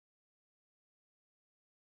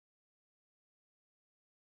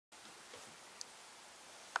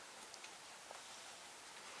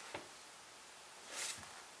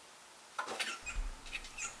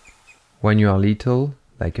When you are little,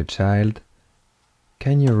 like a child,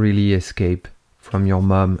 can you really escape from your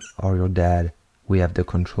mom or your dad who have the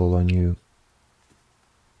control on you?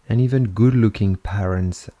 And even good-looking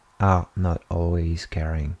parents are not always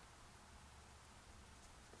caring.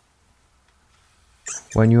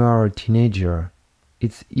 When you are a teenager,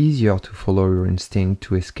 it's easier to follow your instinct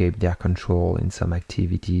to escape their control in some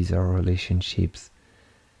activities or relationships,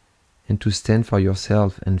 and to stand for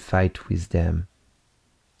yourself and fight with them.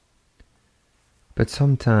 But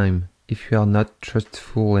sometimes, if you are not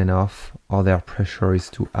trustful enough or their pressure is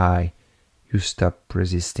too high, you stop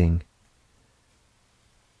resisting.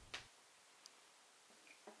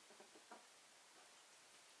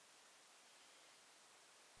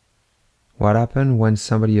 What happens when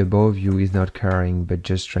somebody above you is not caring but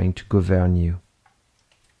just trying to govern you?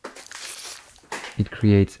 It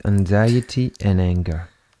creates anxiety and anger.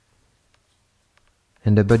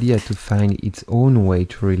 And the body has to find its own way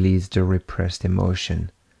to release the repressed emotion.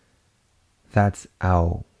 That's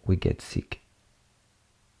how we get sick.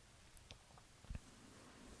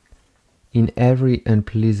 In every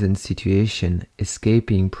unpleasant situation,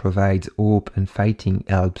 escaping provides hope and fighting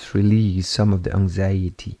helps release some of the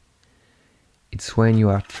anxiety. It's when you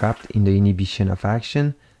are trapped in the inhibition of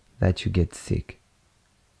action that you get sick.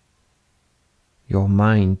 Your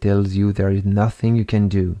mind tells you there is nothing you can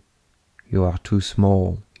do. You are too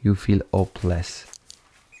small. You feel hopeless.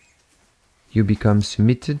 You become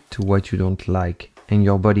submitted to what you don't like, and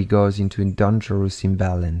your body goes into a dangerous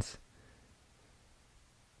imbalance.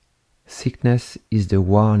 Sickness is the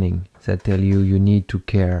warning that tells you you need to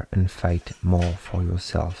care and fight more for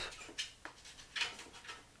yourself.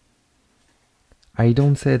 I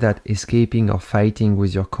don't say that escaping or fighting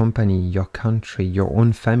with your company, your country, your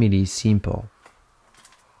own family is simple.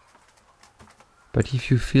 But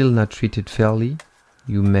if you feel not treated fairly,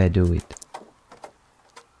 you may do it.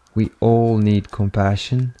 We all need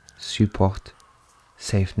compassion, support,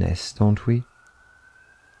 safeness, don't we?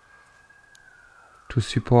 To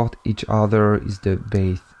support each other is the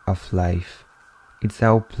base of life. It's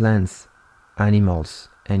how plants, animals,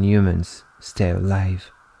 and humans stay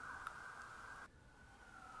alive.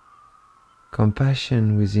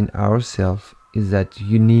 Compassion within ourselves is that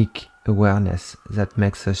unique awareness that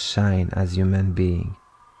makes us shine as human beings,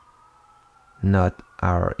 not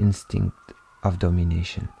our instinct of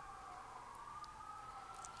domination.